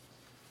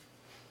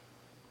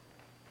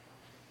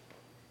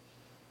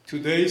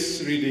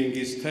Today's reading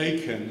is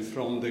taken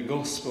from the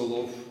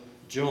Gospel of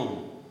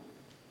John,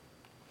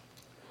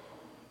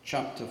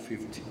 chapter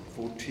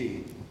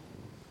 14.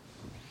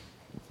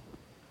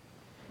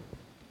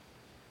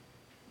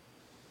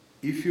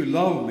 If you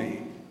love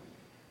me,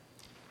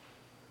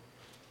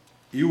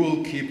 you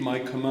will keep my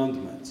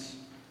commandments,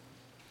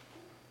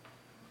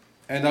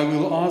 and I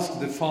will ask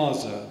the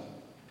Father,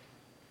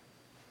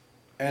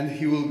 and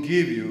he will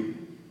give you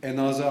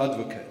another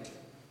advocate,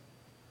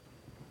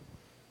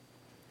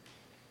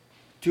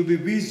 to be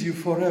with you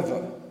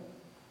forever.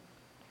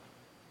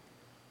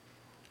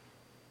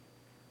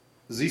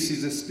 This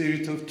is the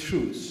Spirit of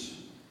truth,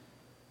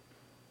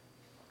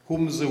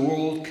 whom the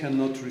world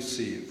cannot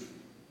receive,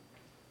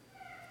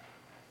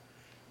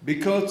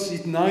 because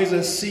it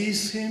neither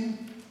sees him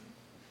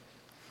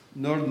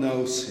nor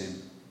knows him.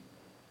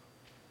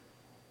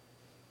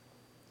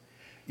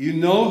 You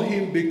know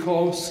him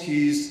because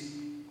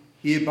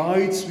he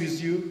abides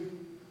with you,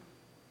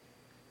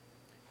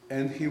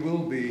 and he will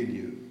be in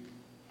you.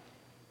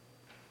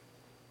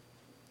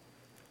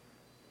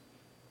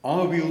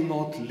 I will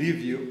not leave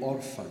you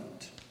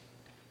orphaned.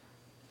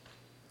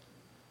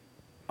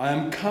 I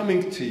am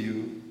coming to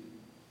you.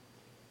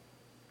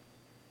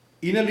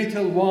 In a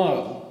little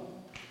while,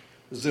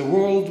 the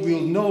world will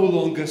no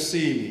longer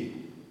see me,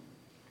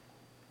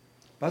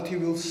 but you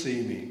will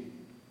see me.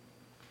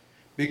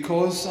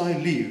 Because I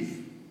live,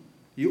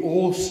 you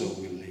also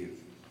will live.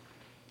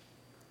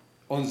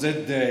 On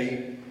that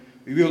day,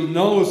 we will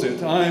know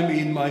that I am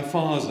in my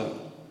Father,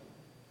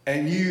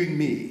 and you in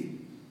me,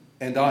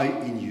 and I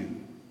in you.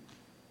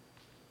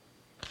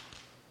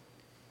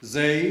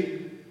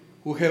 They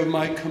who have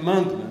my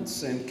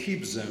commandments and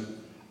keep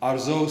them are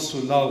those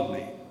who love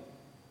me.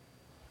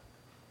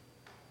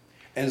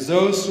 And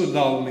those who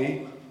love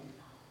me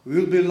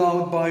will be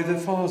loved by the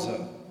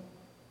Father.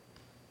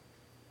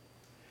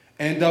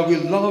 And I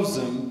will love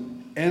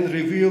them and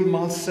reveal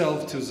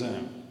myself to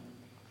them.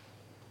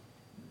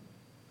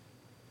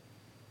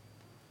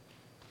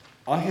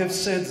 I have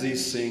said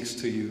these things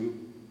to you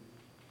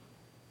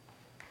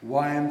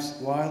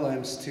while I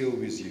am still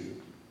with you.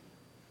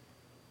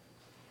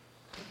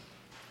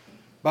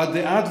 But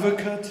the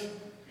Advocate,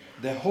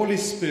 the Holy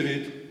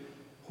Spirit,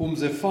 whom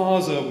the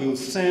Father will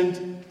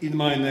send in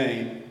my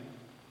name,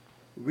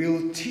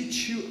 will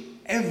teach you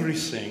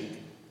everything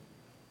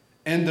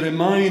and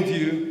remind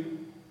you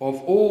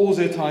of all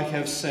that I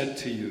have said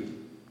to you.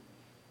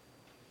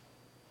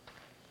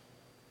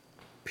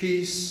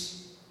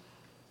 Peace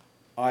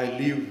I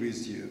leave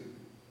with you.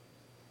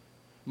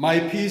 My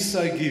peace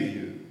I give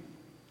you.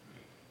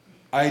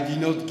 I do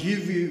not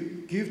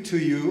give to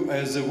you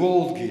as the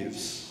world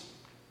gives.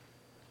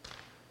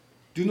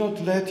 Do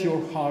not let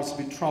your hearts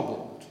be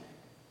troubled,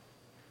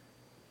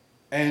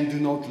 and do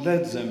not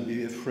let them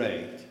be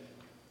afraid.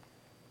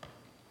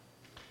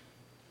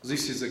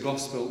 This is the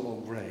gospel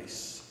of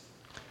grace.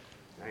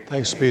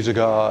 Thanks be to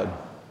God.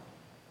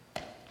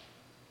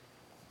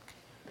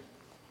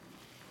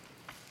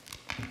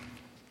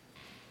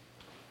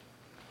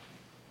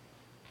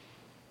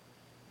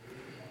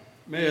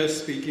 May I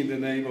speak in the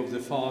name of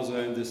the Father,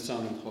 and the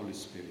Son, and Holy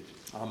Spirit.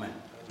 Amen.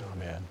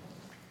 Amen.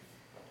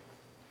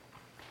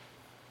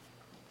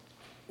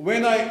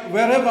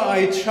 Wherever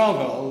I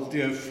travel,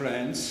 dear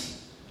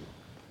friends,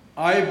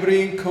 I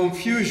bring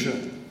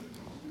confusion.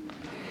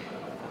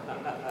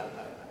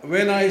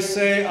 When I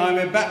say I'm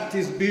a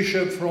Baptist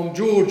bishop from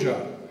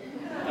Georgia,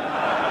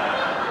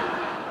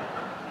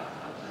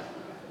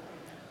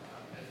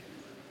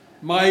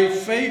 my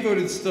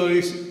favorite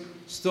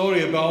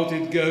story about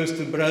it goes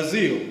to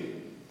Brazil,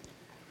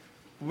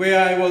 where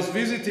I was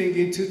visiting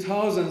in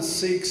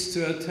 2006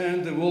 to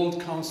attend the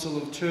World Council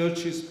of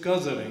Churches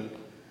gathering,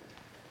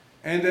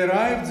 and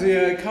arrived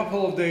there a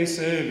couple of days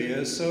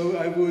earlier, so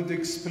I would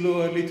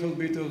explore a little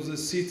bit of the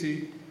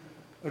city,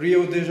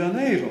 Rio de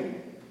Janeiro.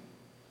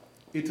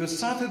 It was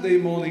Saturday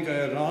morning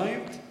I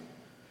arrived,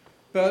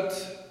 but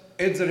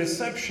at the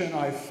reception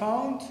I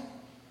found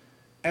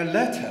a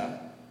letter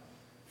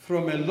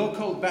from a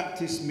local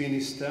Baptist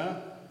minister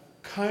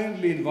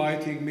kindly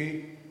inviting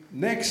me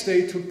next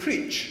day to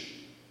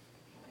preach.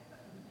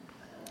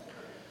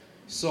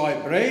 So I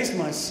braced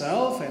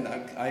myself and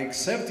I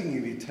accepted the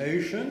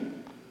invitation.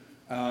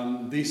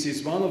 This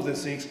is one of the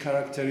things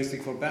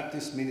characteristic for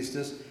Baptist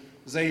ministers.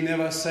 They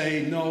never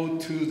say no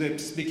to the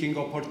speaking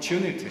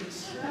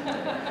opportunities.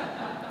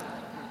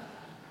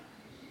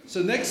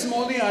 So next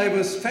morning I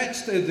was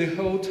fetched at the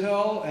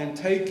hotel and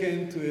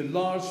taken to a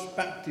large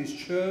Baptist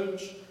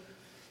church,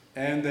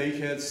 and they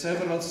had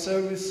several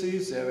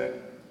services. There were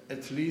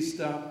at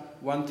least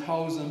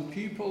 1,000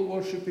 people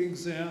worshiping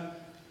there.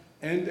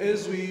 And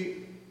as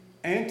we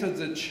entered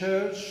the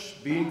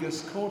church, being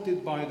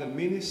escorted by the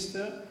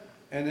minister,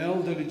 an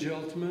elderly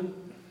gentleman,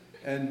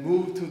 and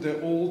moved to the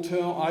altar,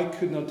 I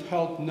could not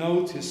help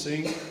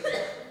noticing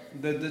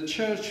that the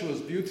church was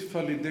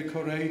beautifully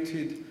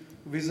decorated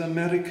with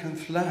American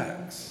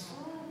flags.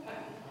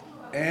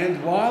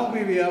 And while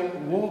we were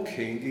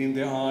walking in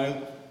the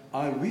aisle,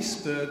 I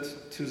whispered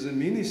to the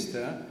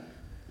minister,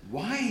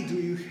 "Why do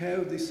you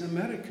have these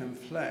American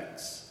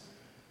flags?"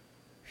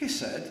 He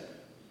said,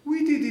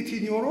 "We did it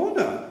in your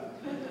honor."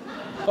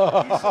 He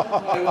said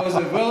I was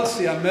a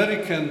wealthy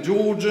American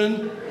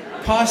Georgian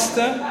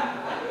pastor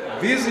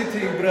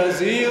visiting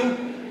Brazil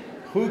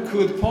who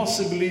could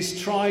possibly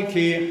strike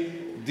a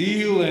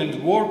deal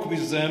and work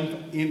with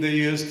them in the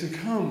years to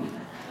come.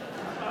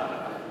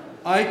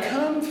 I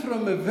come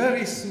from a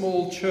very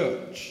small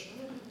church,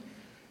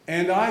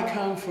 and I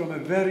come from a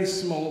very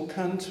small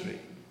country.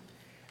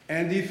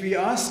 And if you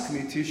ask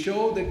me to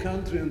show the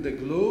country on the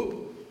globe,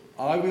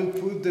 I will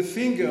put the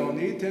finger on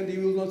it and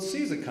you will not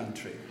see the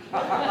country.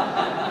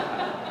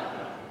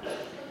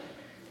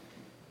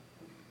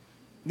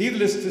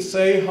 Needless to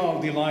say how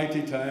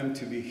delighted I am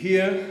to be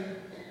here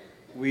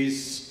with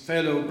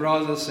fellow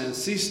brothers and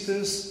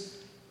sisters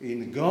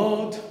in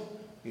God,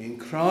 in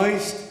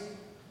Christ,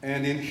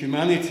 and in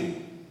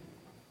humanity.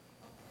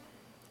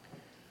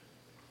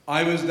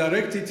 I was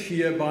directed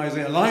here by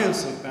the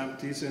Alliance of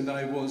Baptists, and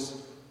I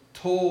was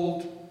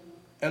told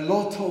a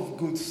lot of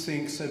good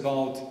things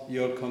about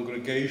your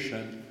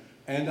congregation,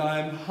 and I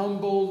am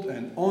humbled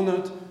and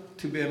honored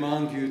to be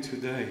among you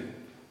today.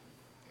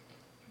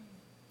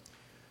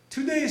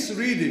 Today's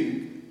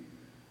reading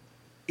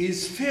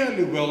is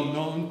fairly well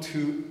known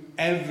to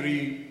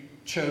every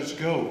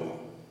churchgoer,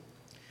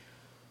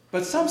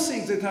 but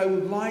something that I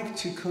would like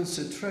to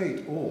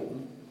concentrate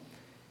on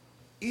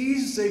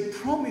is the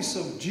promise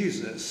of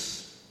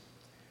Jesus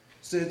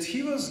that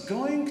he was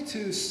going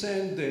to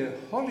send the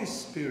Holy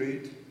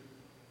Spirit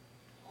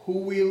who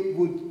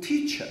would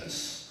teach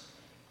us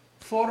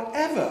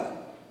forever.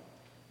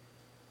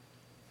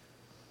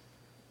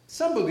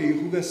 Somebody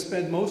who has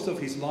spent most of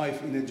his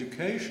life in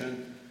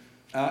education,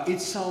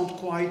 it sounds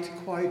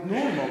quite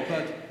normal,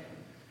 but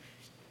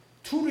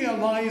to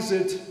realize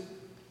that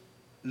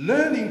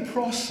learning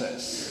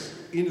process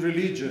in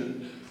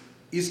religion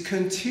is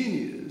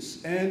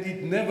continuous and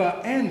it never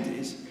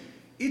ends,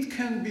 it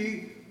can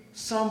be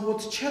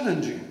somewhat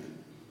challenging.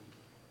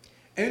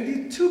 And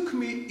it took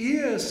me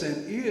years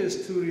and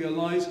years to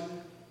realize,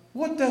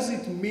 what does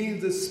it mean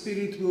the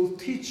Spirit will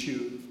teach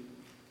you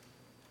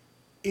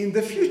in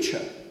the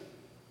future?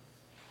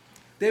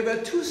 There were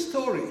two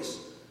stories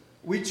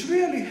which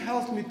really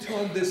helped me to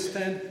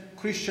understand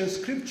Christian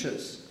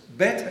scriptures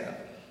better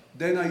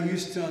than I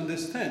used to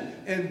understand.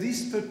 And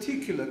this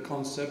particular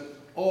concept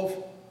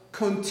of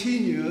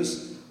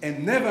continuous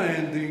and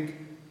never-ending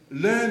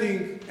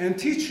learning and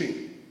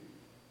teaching.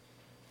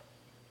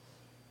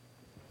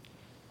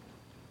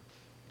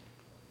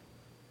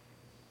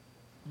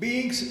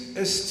 Being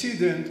a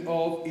student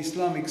of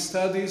Islamic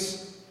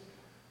studies,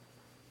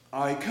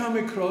 I come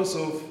across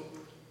of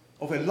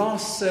a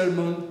last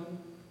sermon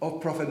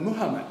of Prophet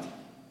Muhammad.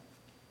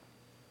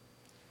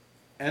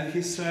 And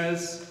he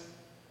says,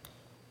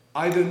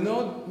 I don't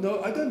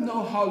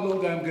know how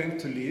long I'm going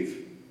to live,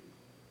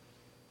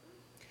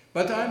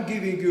 but I'm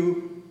giving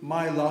you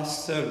my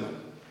last sermon.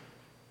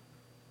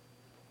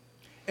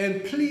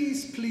 And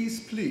please, please,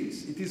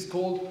 please, it is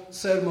called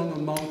Sermon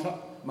on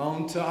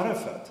Mount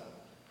Arafat.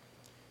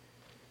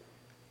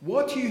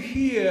 What you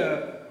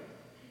hear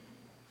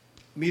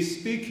me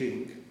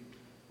speaking,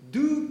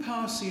 do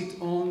pass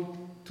it on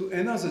to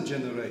another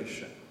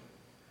generation,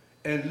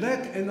 and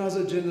let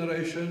another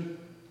generation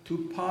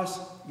to pass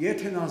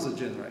yet another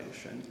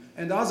generation,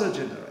 and other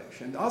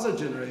generation, other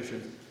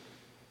generations.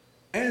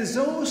 And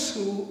those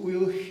who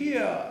will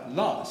hear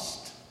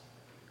last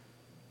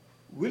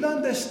will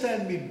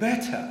understand me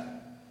better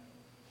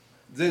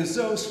than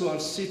those who are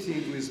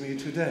sitting with me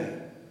today.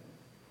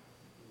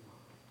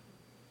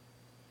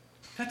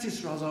 That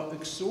is rather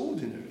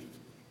extraordinary.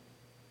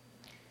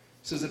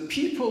 So the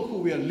people who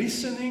were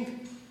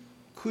listening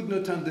could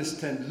not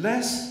understand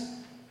less,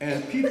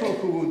 and people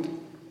who would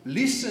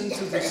listen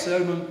to the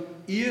sermon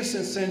years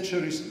and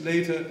centuries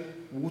later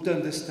would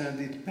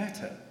understand it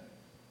better.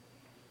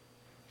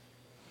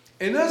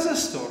 Another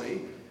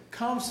story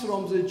comes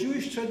from the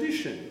Jewish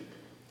tradition,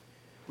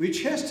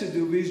 which has to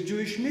do with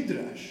Jewish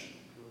Midrash.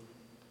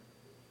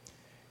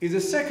 In the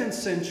 2nd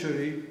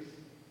century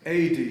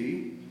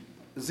AD,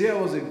 there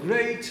was a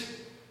great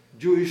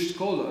Jewish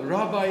scholar,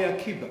 Rabbi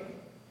Akiba,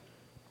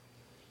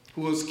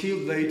 who was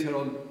killed later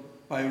on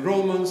by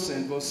Romans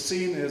and was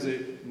seen as a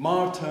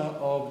martyr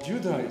of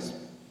Judaism.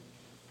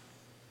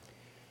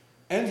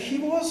 And he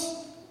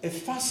was a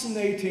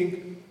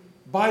fascinating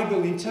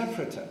Bible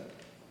interpreter.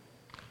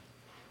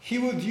 He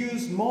would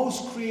use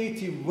most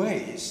creative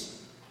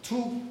ways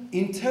to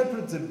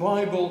interpret the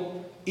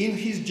Bible in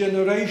his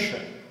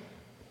generation.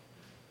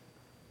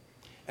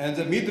 And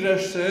the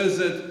Midrash says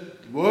that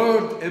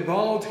word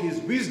about his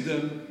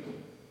wisdom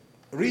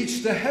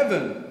reached the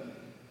heaven.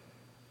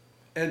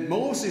 And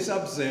Moses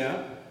up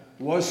there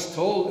was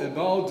told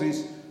about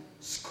this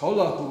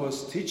scholar who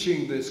was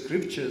teaching the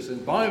scriptures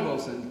and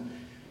Bibles and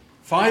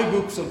 5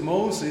 books of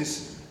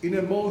Moses in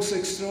a most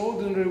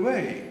extraordinary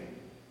way.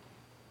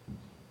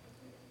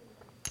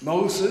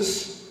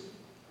 Moses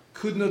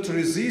could not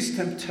resist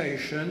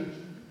temptation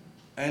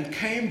and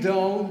came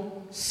down,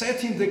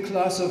 sat in the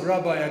class of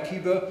Rabbi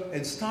Akiba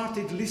and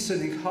started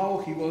listening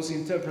how he was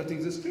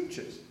interpreting the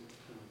scriptures.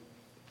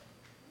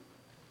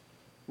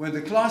 When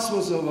the class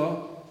was over,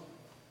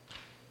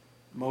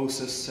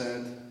 Moses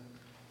said,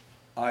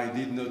 I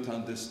did not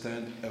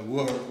understand a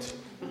word.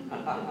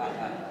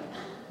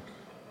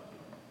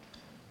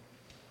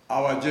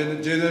 Our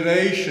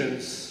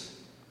generations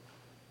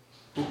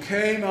who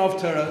came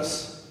after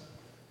us,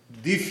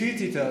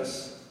 defeated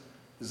us,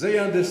 they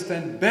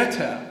understand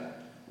better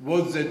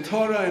what the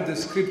Torah and the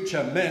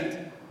scripture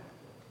meant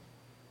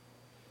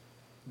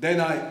than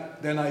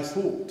I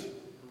thought.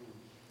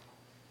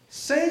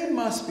 Same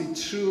must be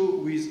true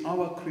with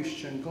our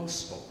Christian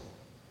gospel.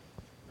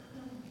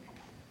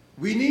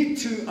 We need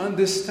to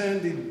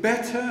understand it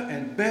better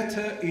and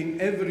better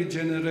in every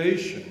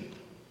generation,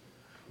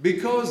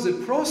 because the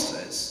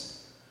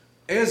process,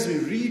 as we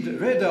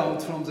read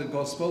out from the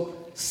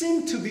gospel,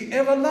 seems to be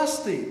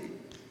everlasting.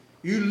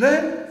 You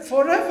learn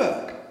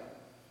forever.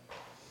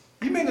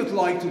 You may not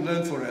like to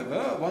learn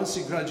forever. Once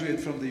you graduate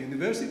from the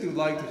university, you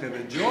like to have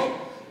a job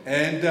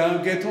and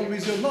get on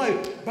with your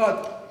life.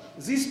 But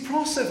this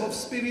process of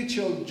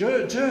spiritual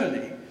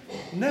journey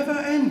never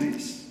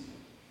ends.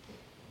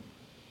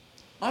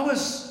 I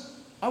was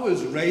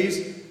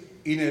raised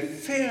in a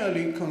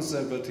fairly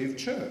conservative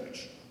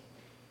church.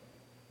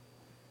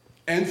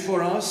 And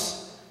for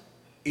us,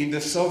 in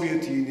the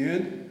Soviet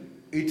Union,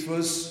 it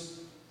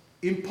was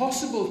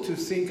impossible to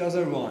think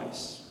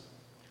otherwise.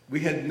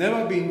 We had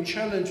never been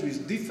challenged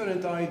with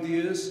different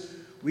ideas.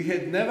 We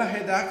had never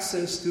had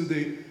access to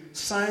the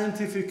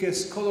scientific and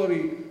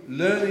scholarly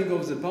learning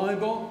of the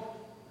Bible,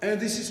 and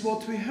this is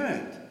what we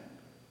had.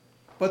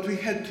 But we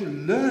had to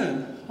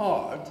learn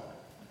hard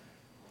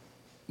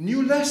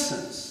new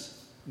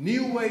lessons,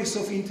 new ways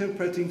of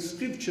interpreting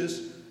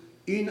scriptures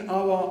in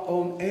our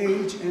own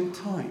age and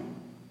time.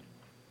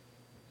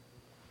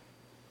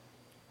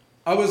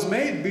 I was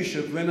made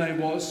bishop when I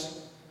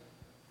was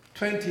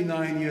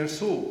 29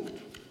 years old,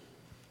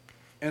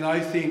 and I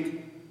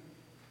think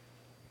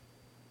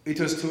it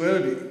was too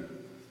early.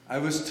 I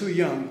was too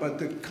young, but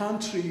the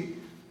country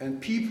and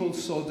people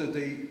saw that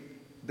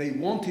they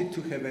wanted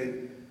to have a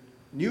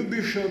new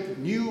bishop,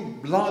 new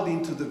blood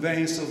into the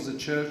veins of the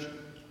church.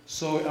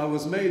 So I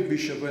was made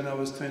bishop when I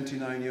was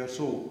 29 years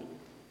old.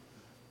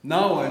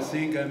 Now I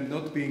think I'm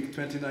not being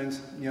 29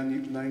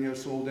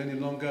 years old any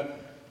longer,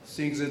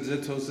 think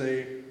that was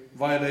a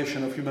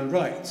violation of human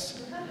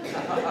rights.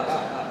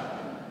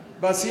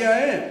 But here I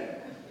am.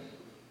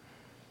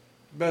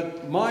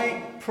 But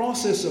my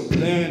process of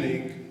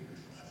learning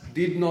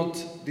did not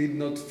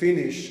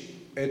finish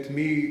at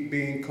me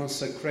being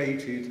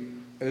consecrated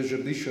as a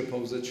bishop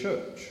of the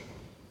church.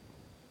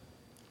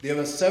 There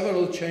were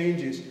several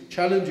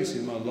challenges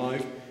in my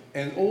life,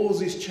 and all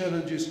these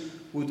challenges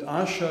would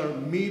usher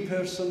me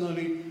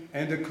personally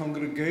and the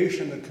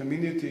congregation, the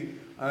community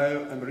I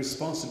am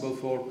responsible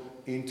for,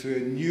 into a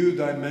new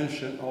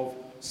dimension of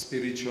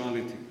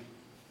spirituality.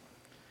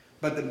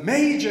 But the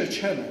major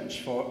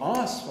challenge for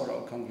us, for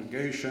our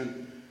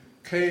congregation,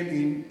 came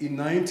in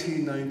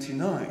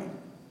 1999,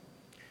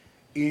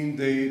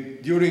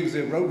 during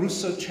the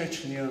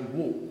Russo-Chechenian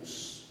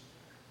wars.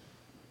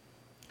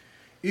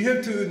 You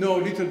have to know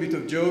a little bit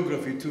of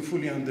geography to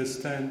fully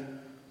understand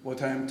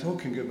what I am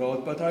talking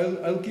about, but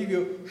I'll give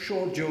you a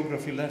short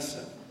geography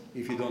lesson,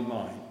 if you don't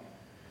mind.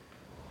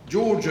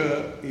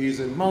 Georgia is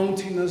a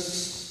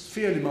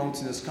fairly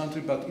mountainous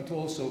country, but it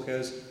also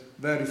has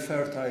very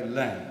fertile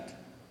land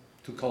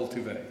to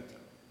cultivate.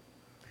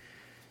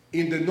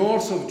 In the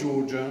north of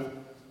Georgia,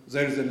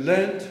 there is a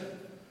land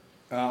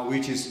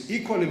which is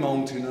equally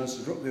mountainous.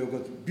 They've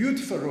got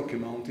beautiful rocky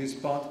mountains,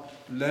 but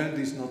land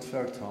is not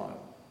fertile.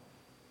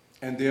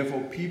 And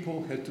therefore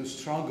people had to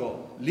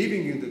struggle,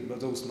 living in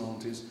those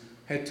mountains,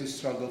 had to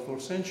struggle for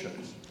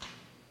centuries.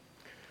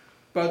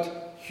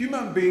 But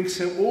human beings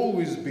have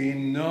always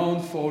been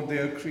known for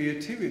their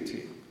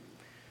creativity.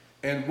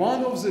 And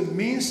one of the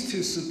means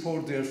to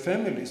support their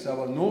families,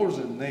 our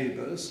northern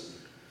neighbors,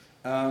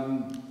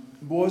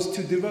 was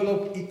to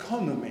develop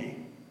economy,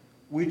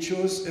 which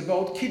was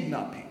about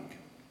kidnapping.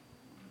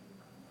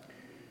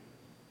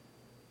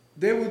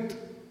 They would,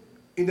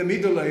 in the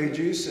Middle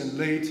Ages and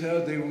later,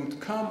 they would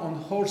come on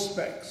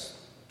horsebacks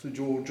to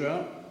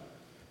Georgia,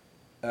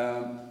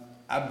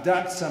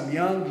 abduct some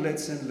young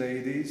lads and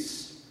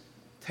ladies,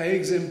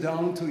 take them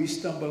down to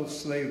Istanbul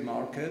slave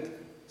market,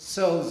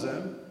 sell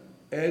them,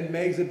 and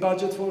make the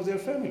budget for their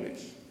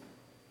families.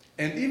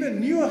 And even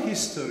newer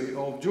history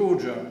of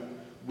Georgia,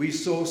 we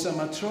saw some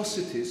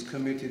atrocities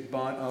committed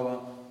by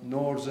our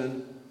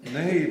northern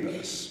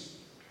neighbors,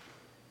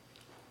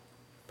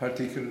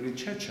 particularly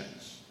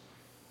Chechens.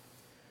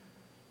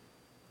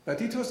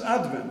 But it was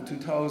Advent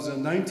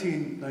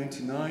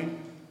 1999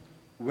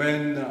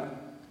 when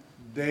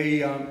they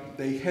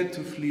had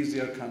to flee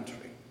their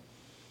country.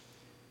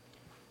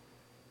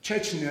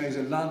 Chechnya is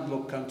a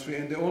landlocked country,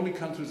 and the only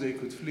country they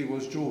could flee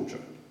was Georgia.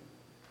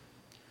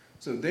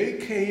 So they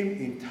came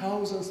in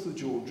thousands to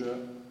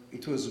Georgia.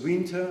 It was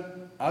winter,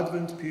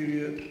 Advent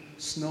period,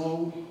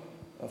 snow,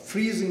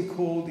 freezing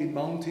cold in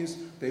mountains.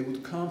 They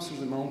would come through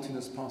the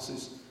mountainous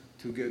passes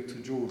to get to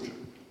Georgia.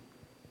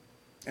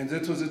 And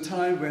that was a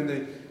time when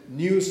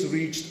news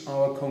reached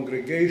our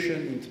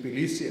congregation in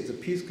Tbilisi at the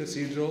Peace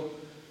Cathedral,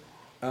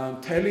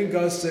 telling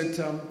us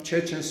that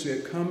Chechens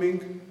were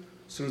coming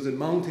through the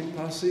mountain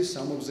passes.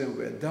 Some of them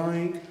were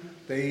dying.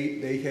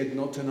 They had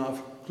not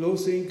enough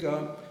clothing,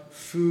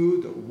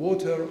 food,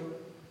 water.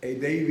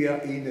 They were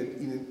in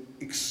an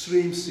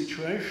extreme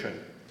situation.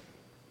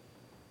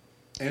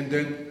 And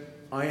then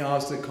I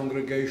asked the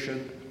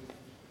congregation,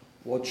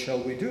 what shall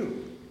we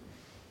do?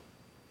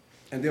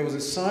 And there was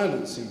a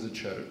silence in the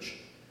church.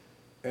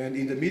 And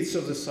in the midst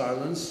of the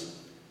silence,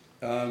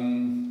 a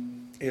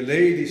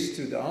lady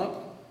stood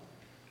up.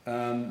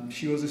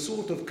 She was a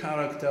sort of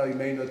character, you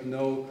may not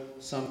know,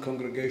 some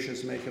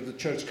congregations may have the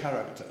church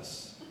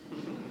characters.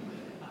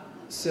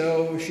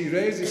 So she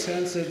raised his hand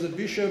and said, "The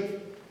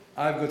bishop,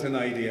 I've got an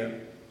idea.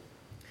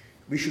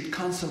 We should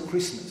cancel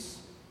Christmas.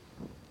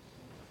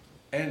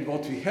 And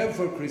what we have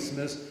for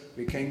Christmas,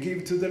 we can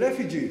give to the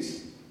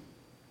refugees.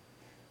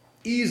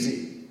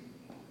 Easy."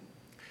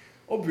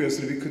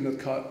 Obviously, we could not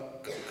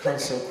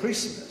cancel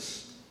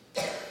Christmas.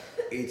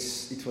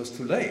 It was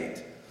too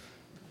late.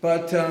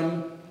 But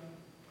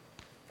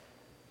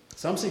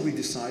something we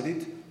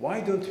decided,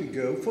 why don't we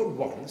go for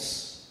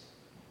once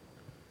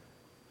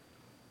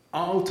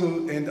out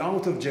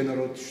of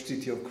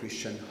generosity of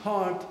Christian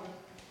heart,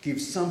 give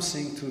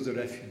something to the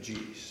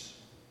refugees.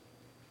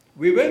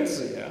 We went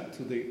there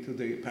to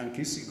the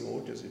Pankisi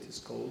Gorge, as it is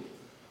called,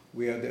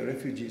 where the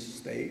refugees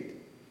stayed,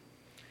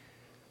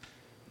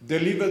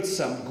 delivered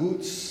some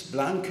goods,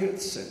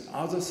 blankets and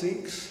other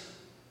things.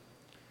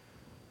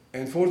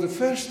 And for the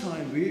first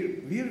time,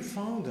 we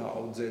found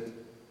out that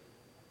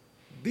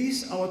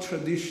these our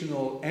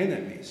traditional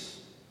enemies,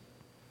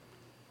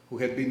 who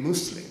had been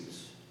Muslims,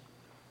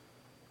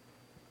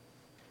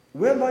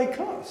 were like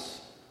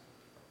us.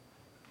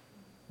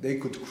 They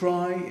could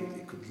cry and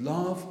they could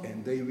laugh,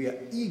 and they were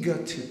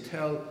eager to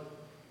tell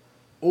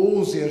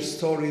all their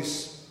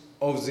stories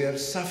of their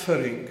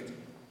suffering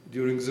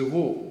during the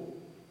war.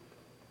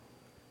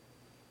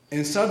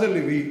 And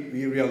suddenly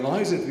we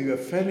realized that we were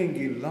falling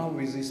in love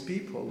with these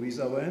people, with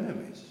our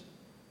enemies.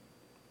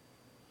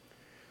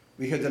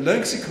 We had a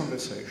lengthy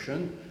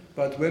conversation,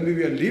 but when we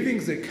were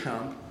leaving the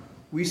camp,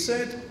 we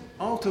said,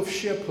 out of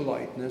sheer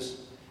politeness,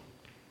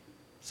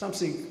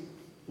 something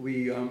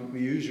we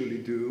usually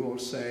do or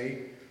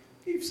say,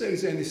 if there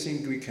is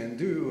anything we can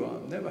do,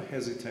 never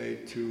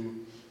hesitate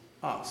to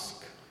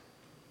ask.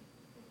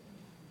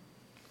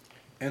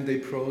 And they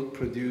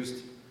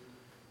produced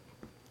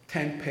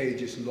 10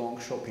 pages long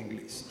shopping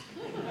list.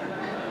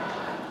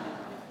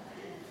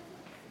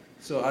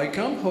 So I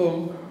come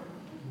home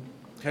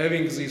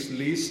having this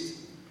list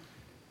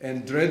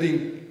and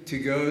dreading to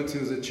go to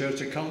the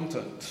church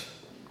accountant.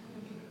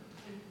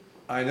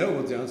 I know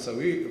what the answer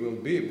will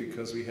be,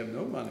 because we have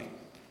no money.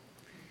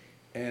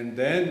 And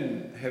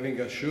then, having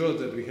assured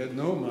that we had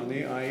no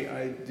money,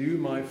 I do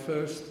my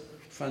first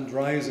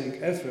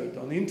fundraising effort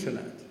on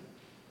internet.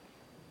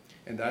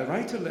 And I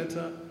write a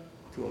letter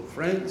to all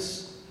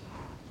friends,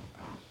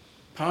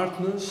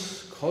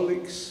 partners,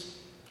 colleagues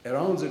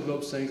around the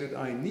globe, saying that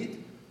I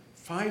need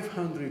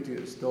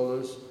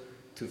 $500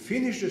 to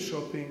finish the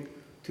shopping,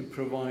 to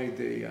provide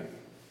the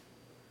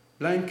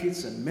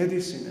blankets and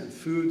medicine and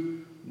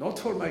food, not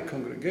for my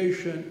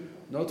congregation,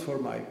 not for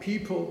my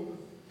people,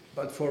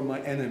 but for my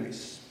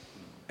enemies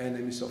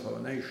of our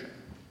nation.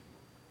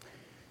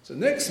 So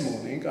next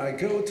morning, I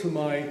go to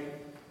my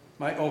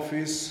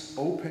office,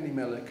 open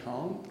email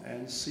account,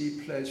 and see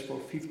pledge for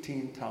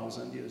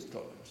 $15,000.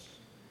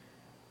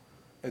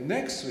 And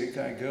next week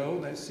I go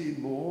and I see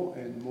more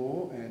and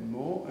more and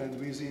more, and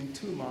within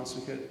 2 months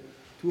we had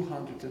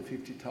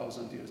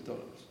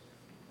 $250,000.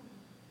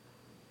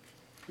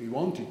 We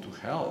wanted to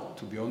help,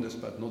 to be honest,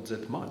 but not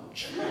that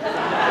much.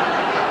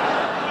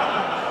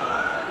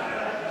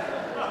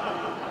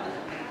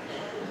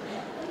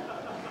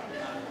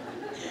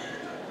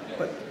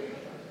 But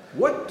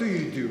what do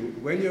you do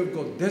when you've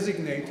got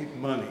designated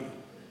money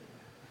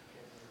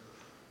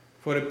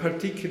for a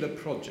particular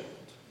project?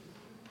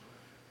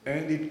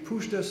 And it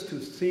pushed us to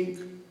think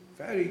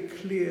very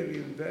clearly,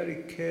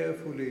 very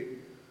carefully,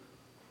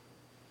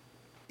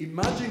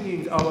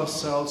 imagining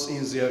ourselves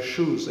in their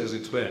shoes, as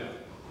it were.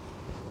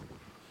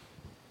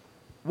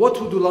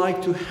 What would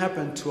like to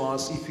happen to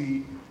us if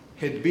we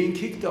had been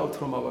kicked out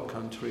from our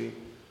country,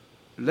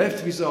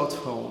 left without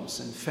homes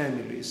and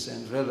families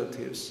and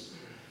relatives,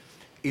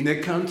 in a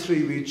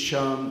country which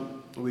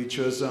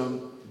was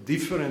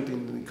different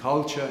in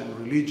culture and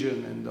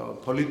religion and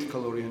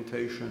political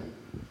orientation,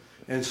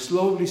 and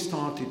slowly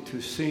started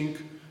to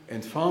think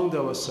and found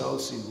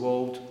ourselves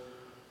involved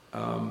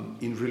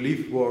in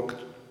relief work,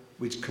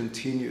 which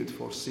continued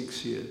for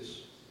 6 years.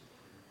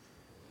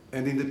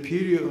 And in the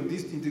period,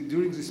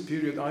 during this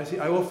period,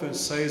 I often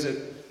say that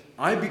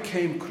I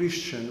became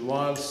Christian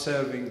while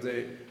serving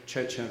the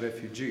Chechen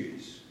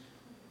refugees.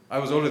 I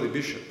was already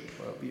bishop,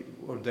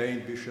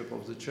 ordained bishop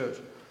of the church.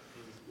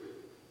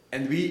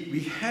 And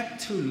we had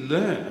to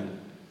learn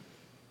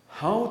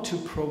how to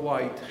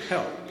provide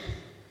help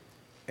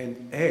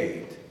and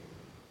aid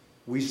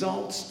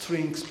without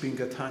strings being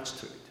attached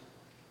to it.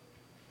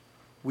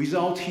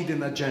 without hidden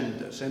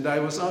agendas. And I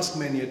was asked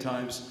many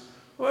times,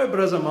 "Well,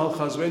 Brother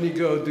Malkhaz, when you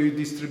go, do you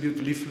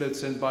distribute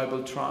leaflets and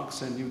Bible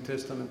tracts and New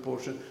Testament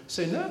portion?" I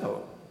say,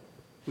 no,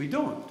 we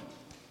don't.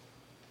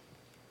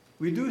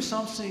 We do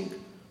something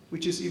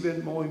which is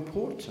even more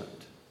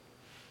important.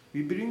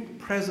 We bring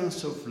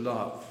presence of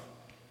love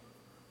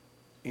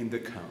in the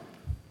camp,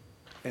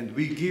 and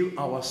we give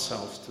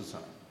ourselves to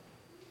them.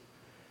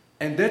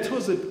 And that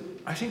was,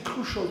 I think,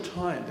 crucial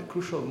time, the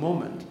crucial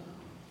moment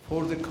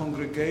for the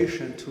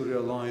congregation to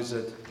realize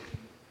that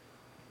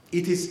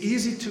it is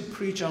easy to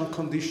preach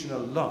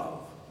unconditional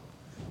love,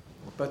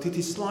 but it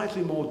is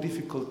slightly more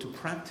difficult to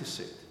practice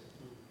it.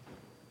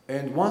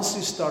 And once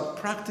you start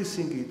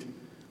practicing it,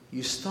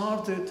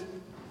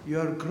 you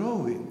are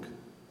growing.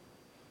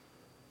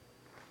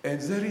 And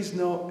there is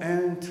no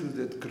end to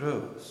that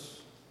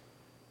growth.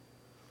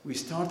 We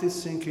started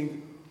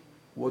thinking,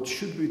 what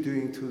should we be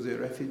doing to the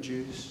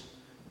refugees?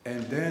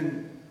 And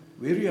then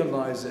we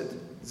realized that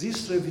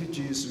these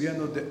refugees, we are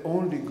not the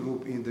only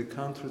group in the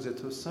country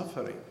that was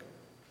suffering.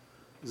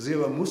 There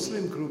were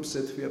Muslim groups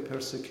that were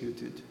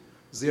persecuted.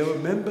 There were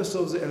members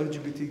of the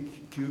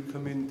LGBTQ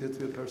community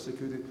that were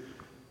persecuted.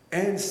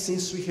 And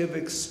since we have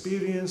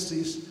experienced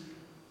this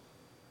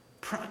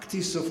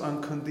practice of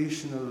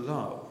unconditional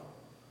love,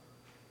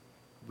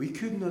 we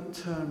could not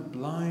turn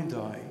blind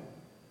eye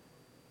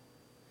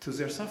to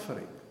their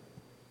suffering.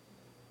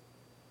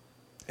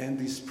 And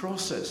this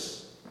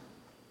process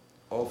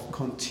of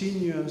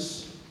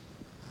continuous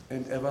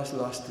and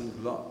everlasting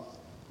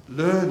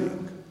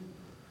learning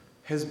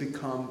has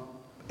become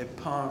a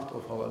part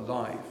of our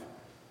life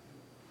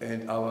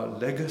and our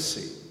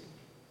legacy,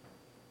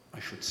 I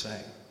should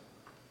say.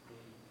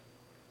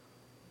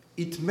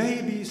 It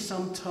may be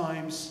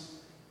sometimes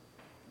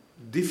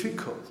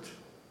difficult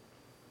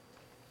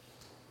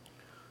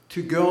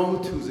to go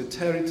to the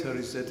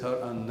territories that are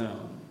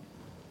unknown.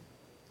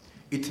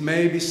 It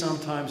may be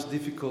sometimes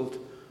difficult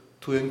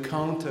to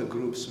encounter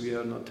groups we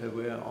are not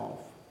aware of.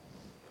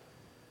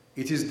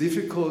 It is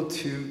difficult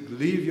to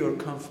leave your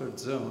comfort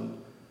zone,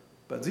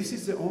 but this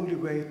is the only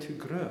way to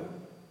grow.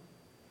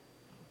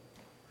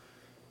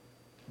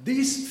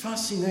 This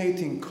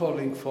fascinating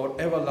calling for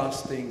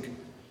everlasting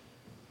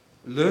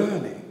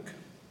learning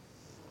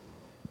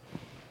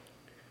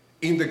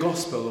in the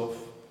Gospel of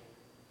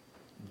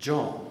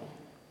John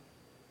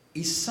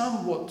is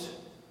somewhat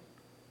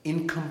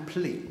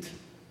incomplete.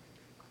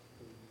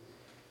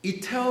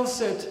 It tells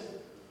that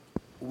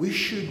we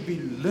should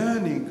be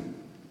learning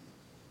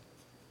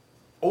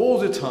all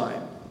the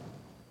time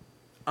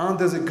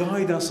under the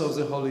guidance of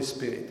the Holy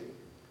Spirit.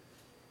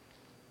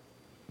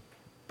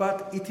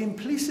 But it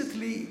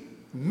implicitly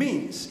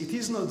means, it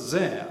is not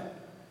there,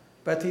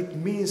 but it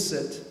means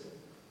that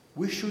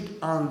we should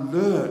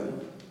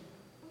unlearn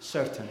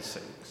certain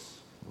things.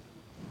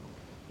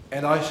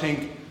 And I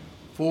think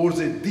for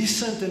the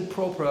decent and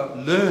proper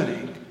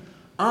learning,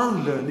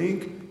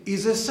 unlearning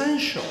is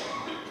essential.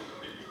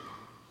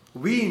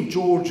 We in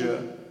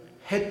Georgia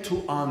had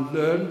to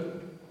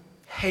unlearn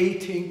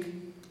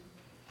hating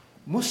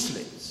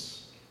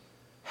Muslims,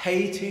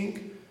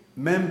 hating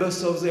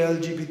members of the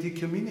LGBT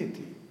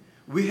community.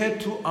 We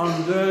had to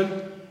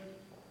unlearn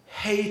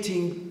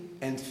hating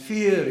and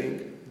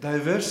fearing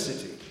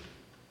diversity.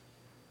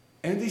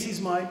 And this is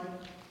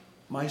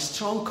my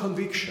strong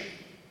conviction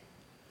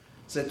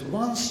that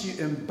once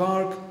you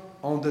embark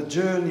on the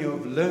journey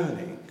of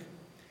learning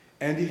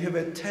and you have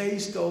a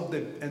taste of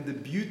the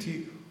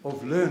beauty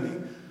of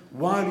learning,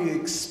 while you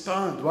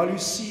expand, while you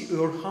see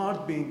your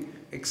heart being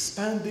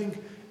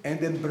expanding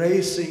and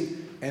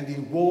embracing and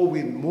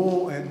involving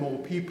more and more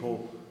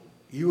people,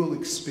 you will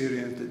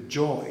experience the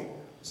joy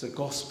the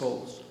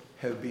Gospels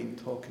have been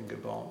talking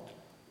about.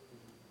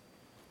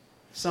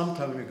 Some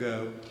time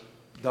ago,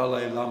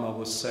 Dalai Lama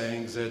was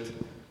saying that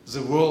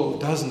the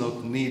world does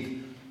not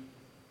need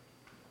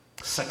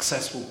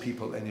successful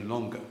people any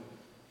longer.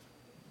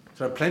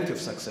 There are plenty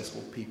of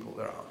successful people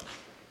around.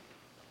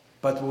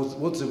 But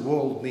what the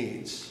world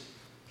needs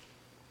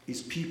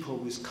is people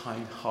with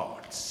kind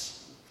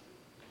hearts.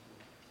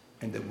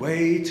 And the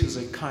way to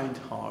the kind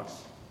heart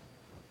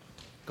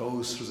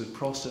goes through the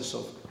process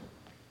of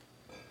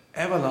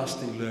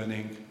everlasting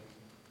learning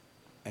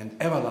and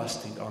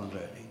everlasting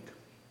unlearning.